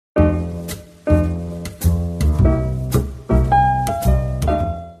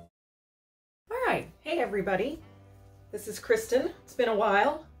everybody. This is Kristen. It's been a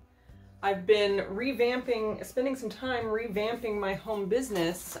while. I've been spending some time revamping my home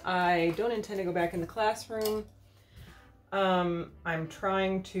business. I don't intend to go back in the classroom. I'm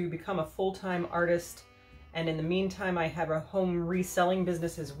trying to become a full-time artist, and in the meantime I have a home reselling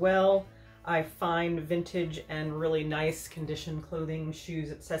business as well. I find vintage and really nice condition clothing,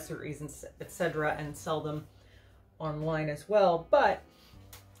 shoes, accessories, etc. and sell them online as well. But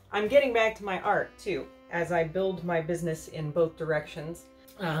I'm getting back to my art too, as I build my business in both directions.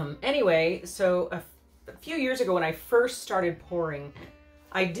 Anyway, so a few years ago when I first started pouring,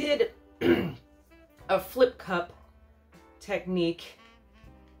 I did a flip cup technique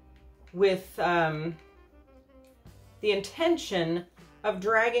with the intention of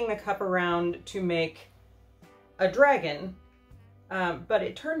dragging the cup around to make a dragon, but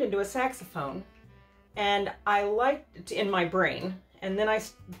it turned into a saxophone, and I liked it in my brain. And then I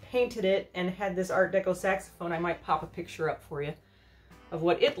painted it and had this Art Deco saxophone. I might pop a picture up for you of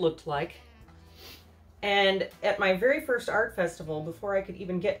what it looked like. And at my very first art festival, before I could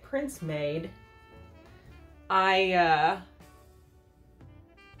even get prints made, I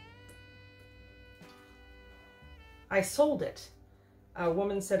sold it. A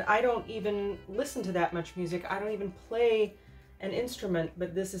woman said, "I don't even listen to that much music. I don't even play an instrument,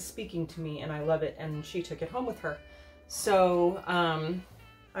 but this is speaking to me and I love it." And she took it home with her. So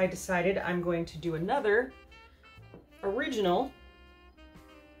I decided I'm going to do another original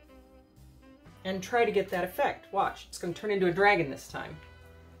and try to get that effect. Watch, it's going to turn into a dragon this time.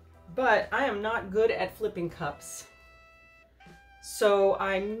 But I am not good at flipping cups, so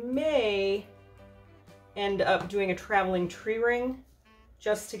I may end up doing a traveling tree ring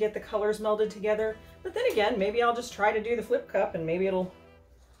just to get the colors melded together. But then again, maybe I'll just try to do the flip cup and maybe it'll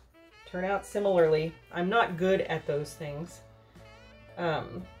turn out similarly. I'm not good at those things.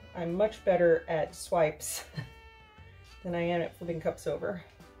 I'm much better at swipes than I am at flipping cups over.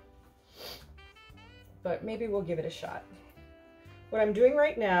 But maybe we'll give it a shot. What I'm doing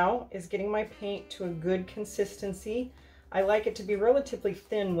right now is getting my paint to a good consistency. I like it to be relatively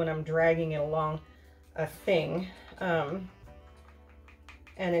thin when I'm dragging it along a thing. And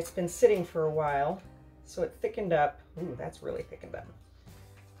it's been sitting for a while, so it thickened up. Ooh, that's really thickened up.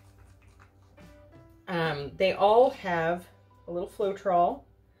 They all have a little Floetrol,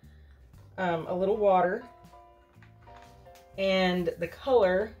 a little water, and the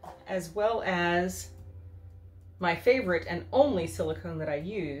color, as well as my favorite and only silicone that I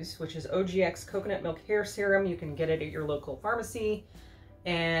use, which is OGX Coconut Milk Hair Serum. You can get it at your local pharmacy,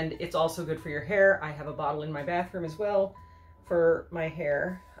 and it's also good for your hair. I have a bottle in my bathroom as well for my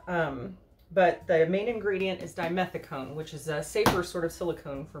hair. But the main ingredient is dimethicone, which is a safer sort of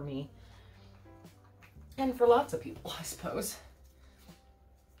silicone for me. And for lots of people, I suppose.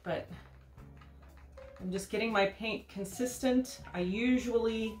 But I'm just getting my paint consistent. I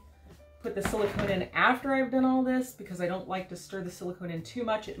usually put the silicone in after I've done all this because I don't like to stir the silicone in too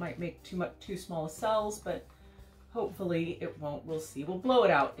much. It might make too small cells, but hopefully it won't. We'll see. We'll blow it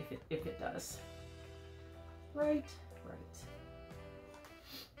out if it does. Right.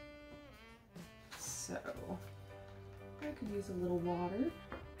 So I could use a little water.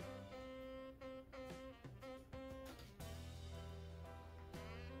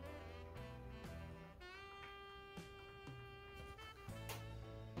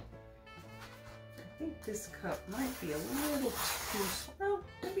 I think this cup might be a little too, well,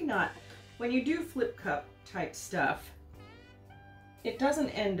 maybe not. When you do flip cup type stuff, it doesn't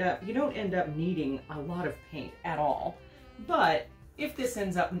end up, you don't end up needing a lot of paint at all. But if this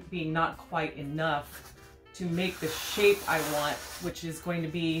ends up being not quite enough to make the shape I want, which is going to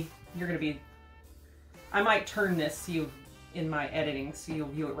be, I might turn this in my editing so you'll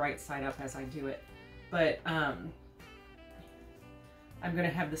view it right side up as I do it. But I'm going to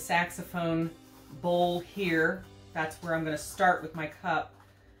have the saxophone bowl here. That's where I'm going to start with my cup,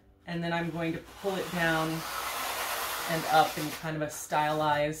 and then I'm going to pull it down and up in kind of a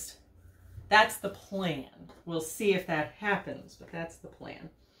stylized, that's the plan. We'll see if that happens, but that's the plan.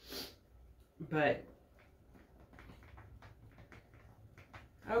 But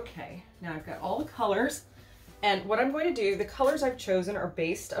okay, now I've got all the colors, and what I'm going to do, the colors I've chosen are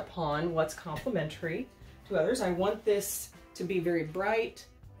based upon what's complementary to others. I want this to be very bright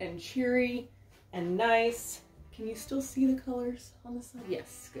and cheery and nice. Can you still see the colors on the side?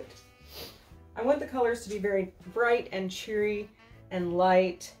 Yes, good. I want the colors to be very bright and cheery and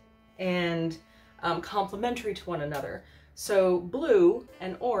light and complementary to one another. So blue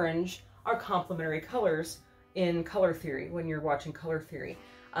and orange are complementary colors in color theory when you're watching color theory.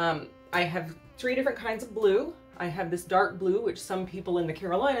 I have 3 different kinds of blue. I have this dark blue, which some people in the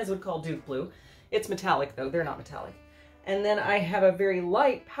Carolinas would call Duke blue. It's metallic though, they're not metallic. And then I have a very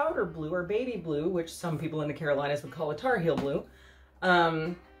light powder blue or baby blue, which some people in the Carolinas would call a Tar Heel blue.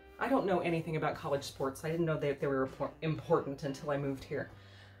 I don't know anything about college sports. I didn't know they were important until I moved here.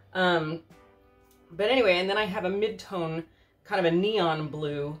 But anyway, and then I have a mid-tone, kind of a neon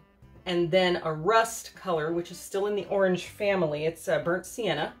blue, and then a rust color, which is still in the orange family. It's a burnt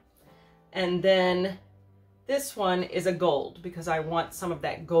sienna. And then this one is a gold, because I want some of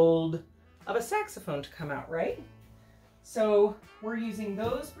that gold of a saxophone to come out, right? So we're using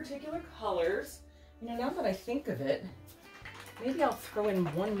those particular colors. You know, now that I think of it, maybe I'll throw in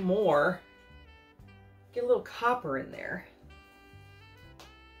one more, get a little copper in there.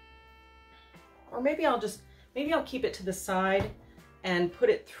 Or maybe I'll keep it to the side and put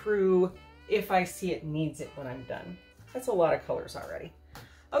it through if I see it needs it when I'm done. That's a lot of colors already.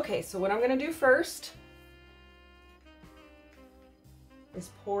 Okay, so what I'm gonna do first is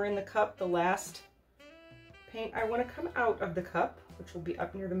pour in the cup the last paint I want to come out of the cup, which will be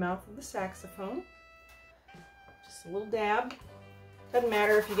up near the mouth of the saxophone. Just a little dab. Doesn't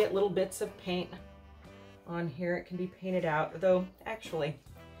matter if you get little bits of paint on here, it can be painted out, though actually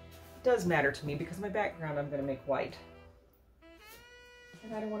it does matter to me because my background I'm going to make white.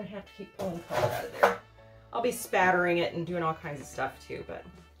 And I don't want to have to keep pulling color out of there. I'll be spattering it and doing all kinds of stuff too, but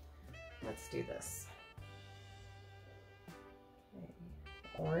let's do this. Okay.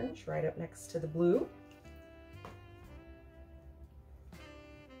 Orange right up next to the blue.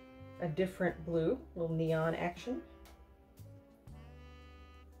 A different blue, little neon action.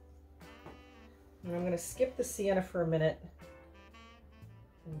 And I'm going to skip the sienna for a minute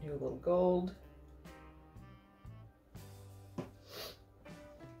and do a little gold.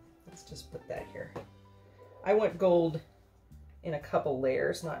 Let's just put that here. I want gold in a couple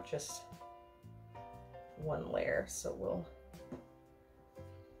layers, not just one layer, so we'll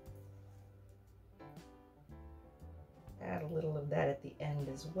add a little of that at the end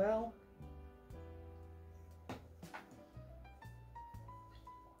as well.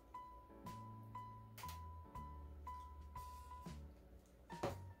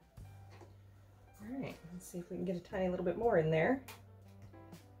 All right, let's see if we can get a tiny little bit more in there.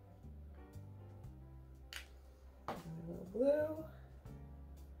 A little blue,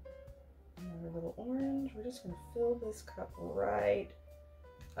 another little orange. We're just going to fill this cup right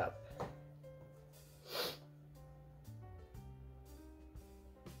up.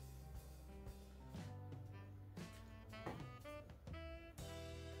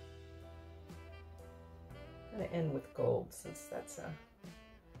 I'm going to end with gold since that's a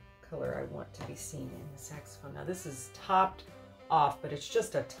color I want to be seen in the saxophone. Now this is topped off, but it's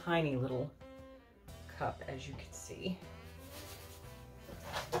just a tiny little cup, as you can see.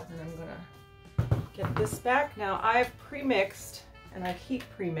 And I'm going to get this back. Now I've pre-mixed, and I keep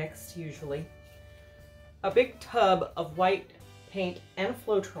pre-mixed usually, a big tub of white paint and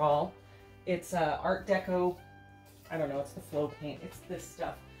Floetrol. It's Art Deco, I don't know, it's the Flow paint, it's this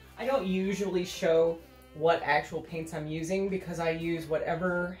stuff. I don't usually show what actual paints I'm using because I use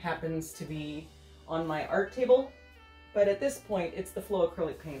whatever happens to be on my art table, but at this point it's the Flow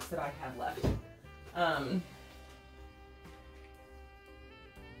acrylic paints that I have left.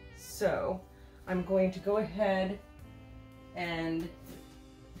 So I'm going to go ahead and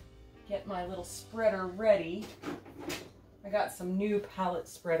get my little spreader ready. I got some new palette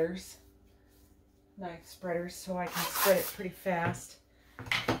spreaders, knife spreaders, so I can spread it pretty fast,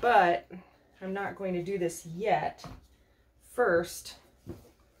 but I'm not going to do this yet. First,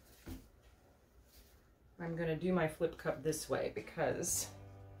 I'm going to do my flip cup this way because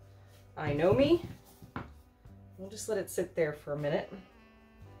I know me. We'll just let it sit there for a minute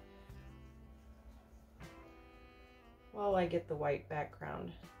while I get the white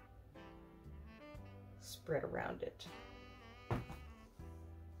background spread around it.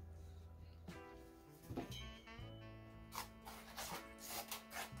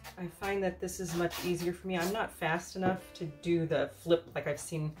 I find that this is much easier for me. I'm not fast enough to do the flip like I've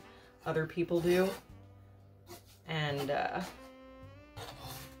seen other people do. And I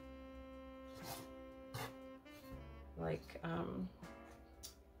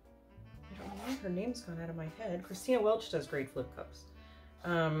don't know why her name's gone out of my head. Christina Welch does great flip cups.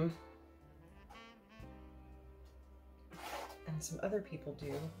 And some other people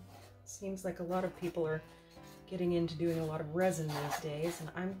do. Seems like a lot of people are getting into doing a lot of resin these days, and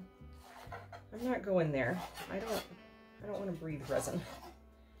I'm not going there. I don't want to breathe resin.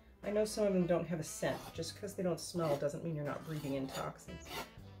 I know some of them don't have a scent. Just because they don't smell doesn't mean you're not breathing in toxins.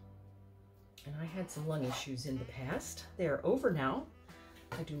 And I had some lung issues in the past. They are over now.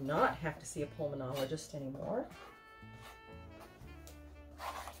 I do not have to see a pulmonologist anymore.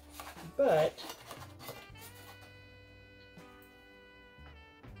 But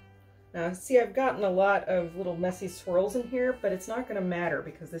Now see, I've gotten a lot of little messy swirls in here, but it's not going to matter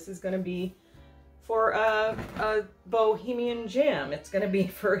because this is going to be for a bohemian jam. It's going to be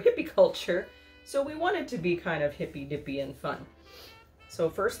for hippie culture. So we want it to be kind of hippy dippy and fun. So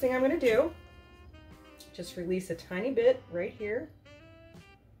first thing I'm going to do, just release a tiny bit right here.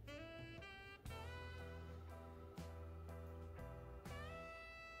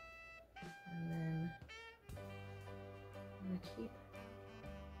 And then I'm going to keep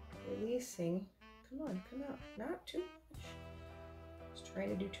releasing. Come on, come out. Not too much. Just trying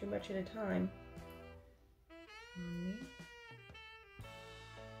to do too much at a time. On me.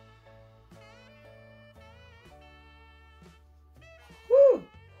 Woo!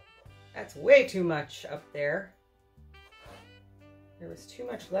 That's way too much up there. There was too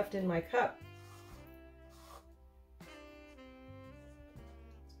much left in my cup. Let's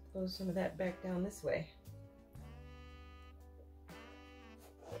close some of that back down this way.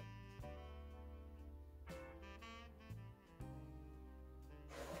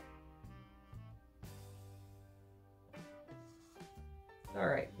 All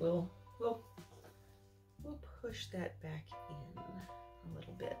right, we'll push that back in a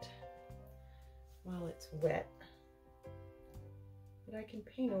little bit while it's wet. But I can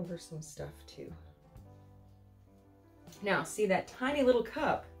paint over some stuff too. Now, see that tiny little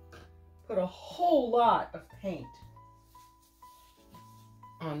cup put a whole lot of paint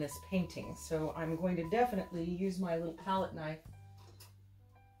on this painting. So I'm going to definitely use my little palette knife,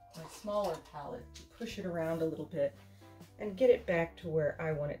 my smaller palette, to push it around a little bit and get it back to where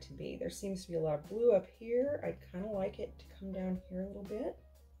I want it to be. There seems to be a lot of blue up here. I'd kind of like it to come down here a little bit.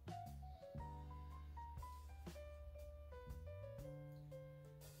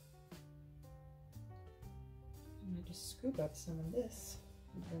 I'm gonna just scoop up some of this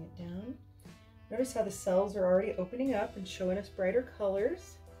and bring it down. Notice how the cells are already opening up and showing us brighter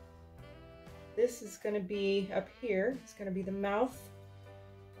colors. This is gonna be up here. It's gonna be the mouth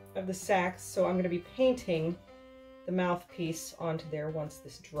of the sax, so I'm gonna be painting the mouthpiece onto there once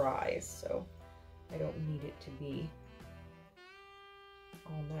this dries, so I don't need it to be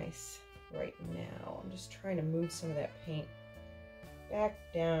all nice right now. I'm just trying to move some of that paint back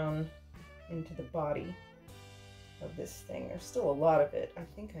down into the body of this thing. There's still a lot of it. I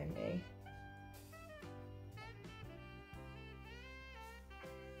think I may.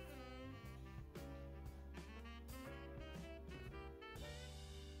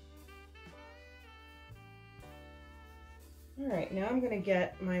 All right, now I'm going to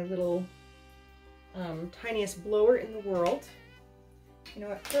get my little tiniest blower in the world. You know,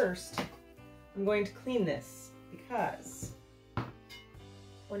 at first, I'm going to clean this because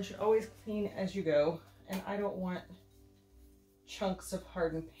one should always clean as you go, and I don't want chunks of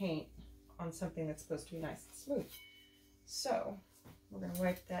hardened paint on something that's supposed to be nice and smooth. So we're going to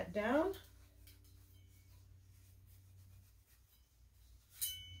wipe that down.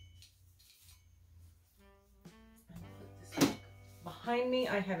 Behind me,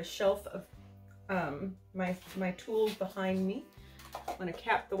 I have a shelf of my tools behind me. I'm going to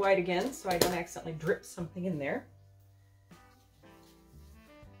cap the white again so I don't accidentally drip something in there.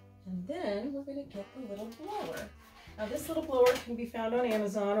 And then we're going to get the little blower. Now this little blower can be found on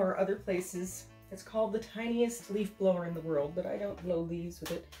Amazon or other places. It's called the tiniest leaf blower in the world, but I don't blow leaves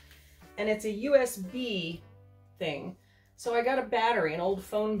with it. And it's a USB thing. So I got a battery, an old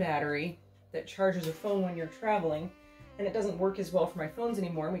phone battery that charges a phone when you're traveling. And it doesn't work as well for my phones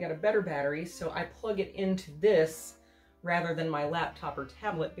anymore, and we got a better battery, so I plug it into this rather than my laptop or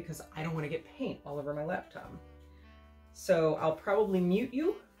tablet because I don't want to get paint all over my laptop. So I'll probably mute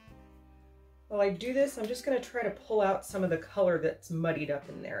you. While I do this, I'm just going to try to pull out some of the color that's muddied up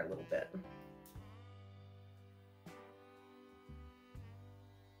in there a little bit.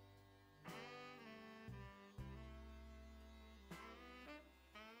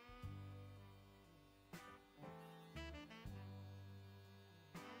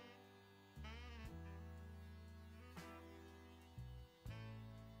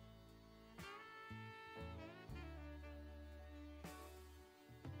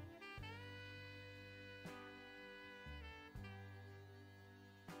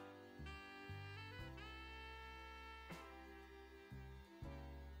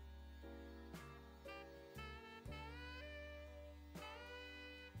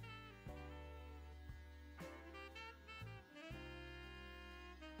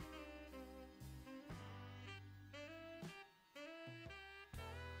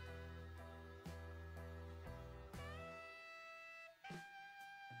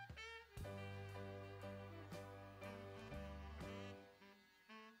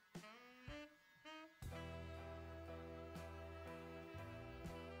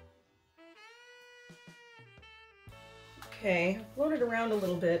 Okay, I've floated around a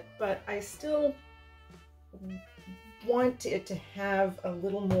little bit, but I still want it to have a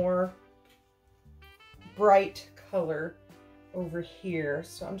little more bright color over here.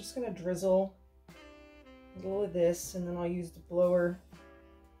 So I'm just going to drizzle a little of this, and then I'll use the blower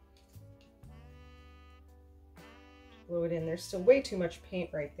to blow it in. There's still way too much paint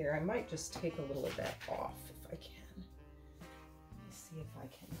right there. I might just take a little of that off if I can. Let me see if I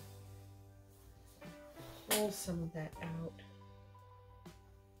can pull some of that out.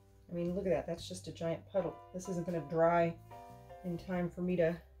 I mean, look at that. That's just a giant puddle. This isn't going to dry in time for me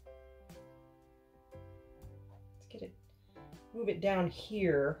to get it, move it down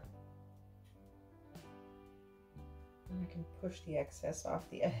here. And I can push the excess off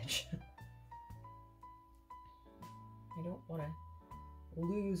the edge. I don't want to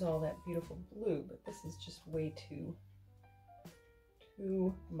lose all that beautiful blue, but this is just way too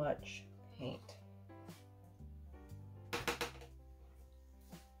much paint.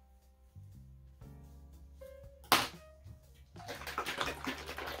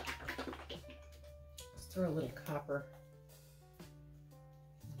 Throw a little copper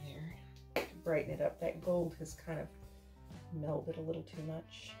in there to brighten it up. That gold has kind of melted a little too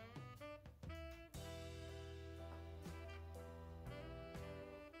much.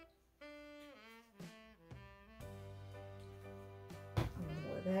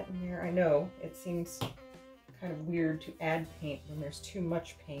 More of that in there. I know it seems kind of weird to add paint when there's too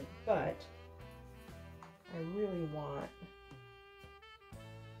much paint, but I really want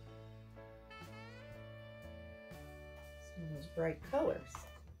those bright colors.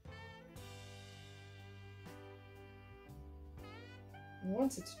 And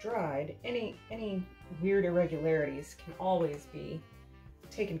once it's dried, any weird irregularities can always be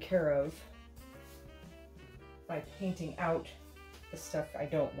taken care of by painting out the stuff I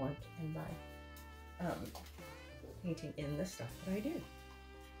don't want and by painting in the stuff that I do.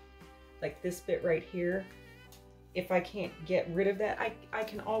 Like this bit right here, if I can't get rid of that, I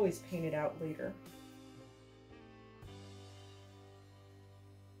can always paint it out later.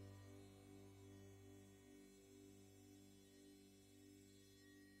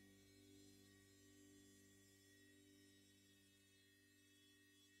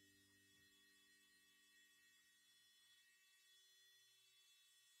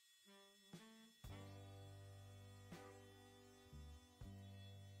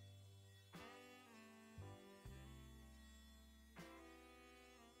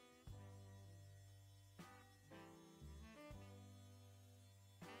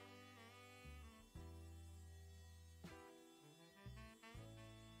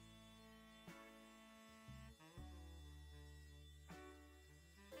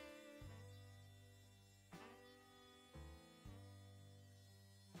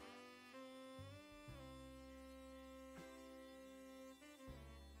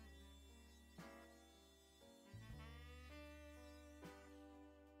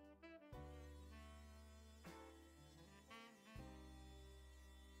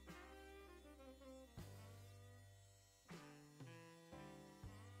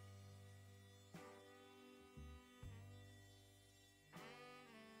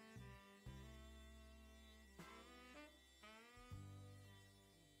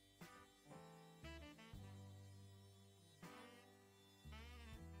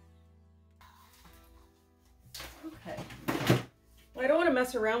 Okay. Well, I don't want to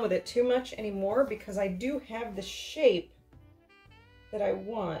mess around with it too much anymore because I do have the shape that I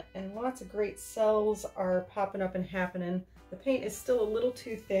want, and lots of great cells are popping up and happening. The paint is still a little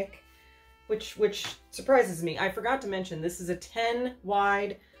too thick, which surprises me. I forgot to mention this is a 10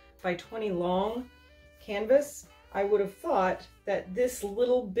 wide by 20 long canvas. I would have thought that this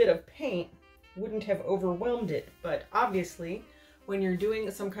little bit of paint wouldn't have overwhelmed it, but obviously when you're doing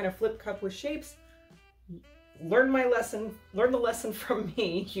some kind of flip cup with shapes, learn the lesson from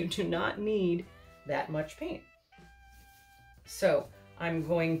me. You do not need that much paint. So I'm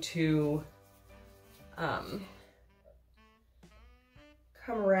going to come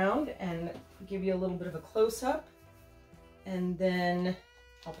around and give you a little bit of a close-up, and then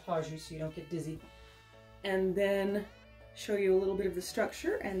I'll pause you so you don't get dizzy, and then show you a little bit of the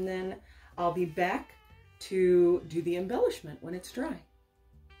structure, and then I'll be back to do the embellishment when it's dry.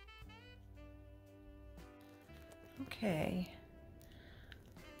 Okay,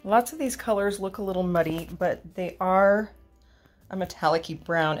 lots of these colors look a little muddy, but they are a metallic-y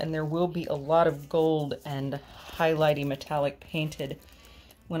brown, and there will be a lot of gold and highlighty metallic painted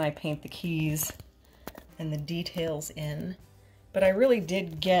when I paint the keys and the details in. But I really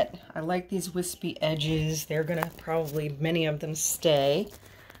did I like these wispy edges. They're gonna probably, many of them, stay.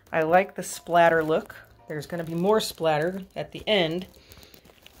 I like the splatter look There's going to be more splatter at the end,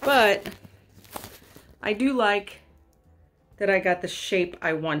 but I do like that I got the shape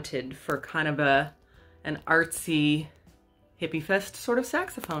I wanted for kind of an artsy hippie fest sort of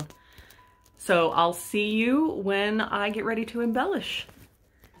saxophone. So I'll see you when I get ready to embellish.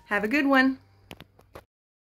 Have a good one.